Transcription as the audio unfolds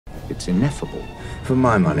It's ineffable. For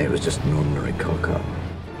my money, it was just an ordinary cock-up.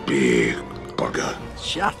 Big bugger.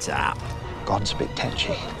 Shut up. God's a bit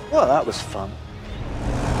tetchy. Well, that was fun.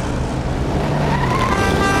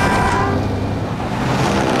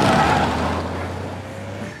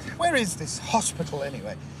 Where is this hospital,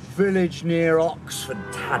 anyway? Village near Oxford,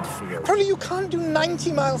 Tadfield. Crowley, you can't do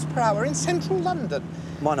 90 miles per hour in central London.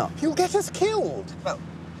 Why not? You'll get us killed. Well,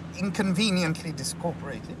 inconveniently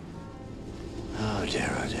discorporated. Oh, dear,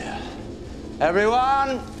 oh, dear.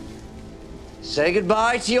 Everyone, say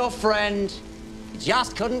goodbye to your friend. You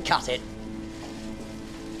just couldn't cut it.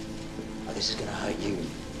 Oh, this is going to hurt you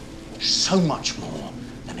so much more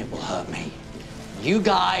than it will hurt me. You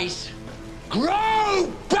guys,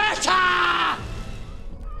 grow better!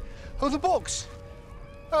 Oh, the books.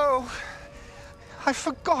 Oh, I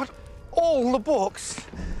forgot all the books.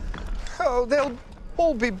 Oh, they'll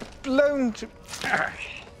all be blown to...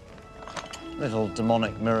 Little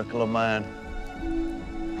demonic miracle of man.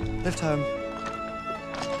 Lift home.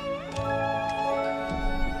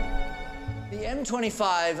 The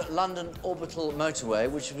M25 London Orbital Motorway,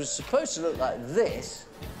 which was supposed to look like this,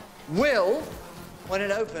 will, when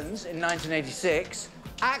it opens in 1986,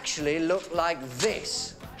 actually look like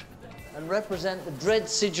this and represent the dread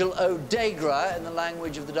sigil Odegra in the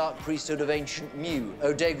language of the dark priesthood of ancient Mu.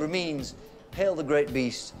 Odegra means, hail the great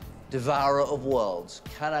beast, devourer of worlds.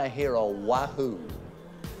 Can I hear a wahoo?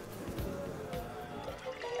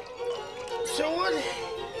 So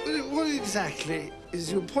what exactly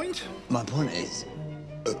is your point? My point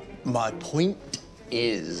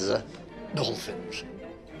is dolphins.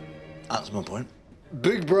 That's my point.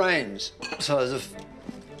 Big brains, size of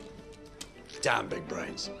damn big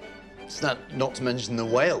brains. It's not to mention the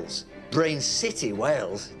whales. Brain City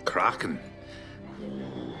whales. Kraken.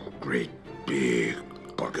 Great big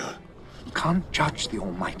bugger. You can't judge the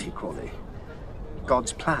Almighty, Crowley.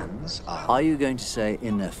 God's plans are... Are you going to say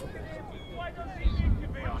ineffable?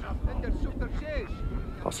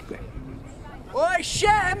 Possibly. Oi,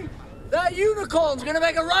 Shem! That unicorn's gonna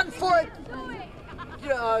make a run for it!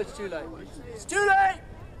 Yeah, it's too late. It's too late!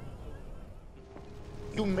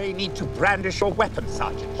 You may need to brandish your weapon,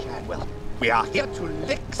 Sergeant Shadwell. We are here to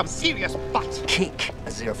lick some serious butt. Kick,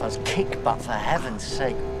 Aziraphale's kick, but for heaven's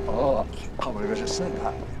sake. Oh, I would have just said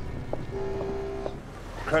that.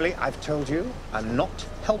 Crowley, I've told you, I'm not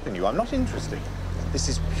helping you. I'm not interested. This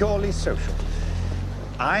is purely social.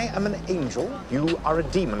 I am an angel, you are a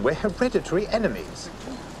demon. We're hereditary enemies.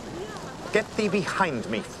 Get thee behind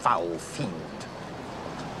me, foul fiend.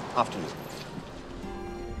 After you.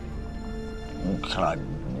 Can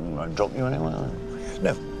I drop you anywhere?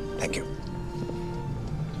 No, thank you.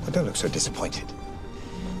 Well, don't look so disappointed.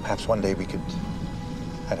 Perhaps one day we could,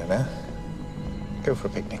 I don't know, go for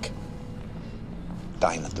a picnic.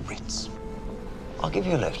 Dine at the Ritz. I'll give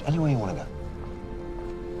you a lift, anywhere you want to go.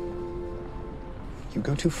 You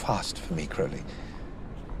go too fast for me, Crowley.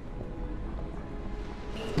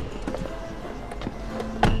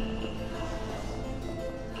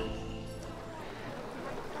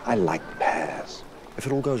 I like pears. If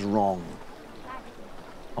it all goes wrong,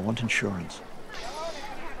 I want insurance.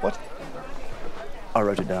 What? I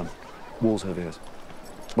wrote it down. Walls have ears.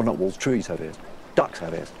 Well, not walls, trees have ears. Ducks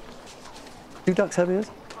have ears. Do ducks have ears?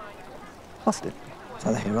 Must it?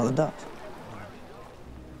 So they hear other ducks.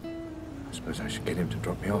 I suppose I should get him to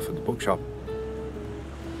drop me off at the bookshop.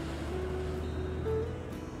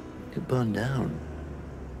 It burned down.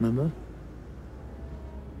 Remember?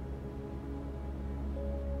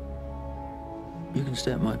 You can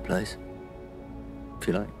stay at my place, if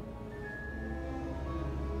you like.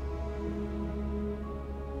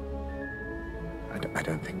 I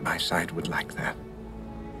don't think my side would like that.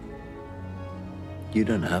 You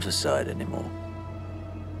don't have a side anymore.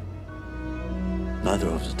 Neither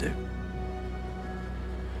of us do.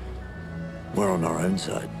 We're on our own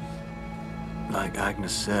side. Like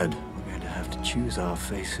Agnes said, we're going to have to choose our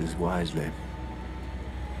faces wisely.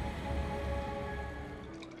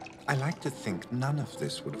 I like to think none of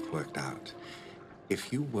this would have worked out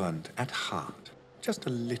if you weren't, at heart, just a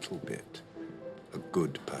little bit, a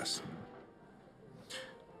good person.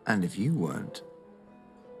 And if you weren't,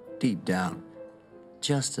 deep down,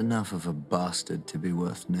 just enough of a bastard to be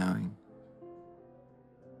worth knowing.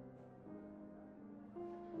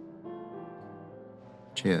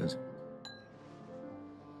 Cheers.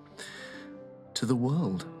 To the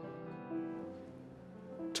world.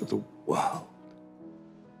 To the world.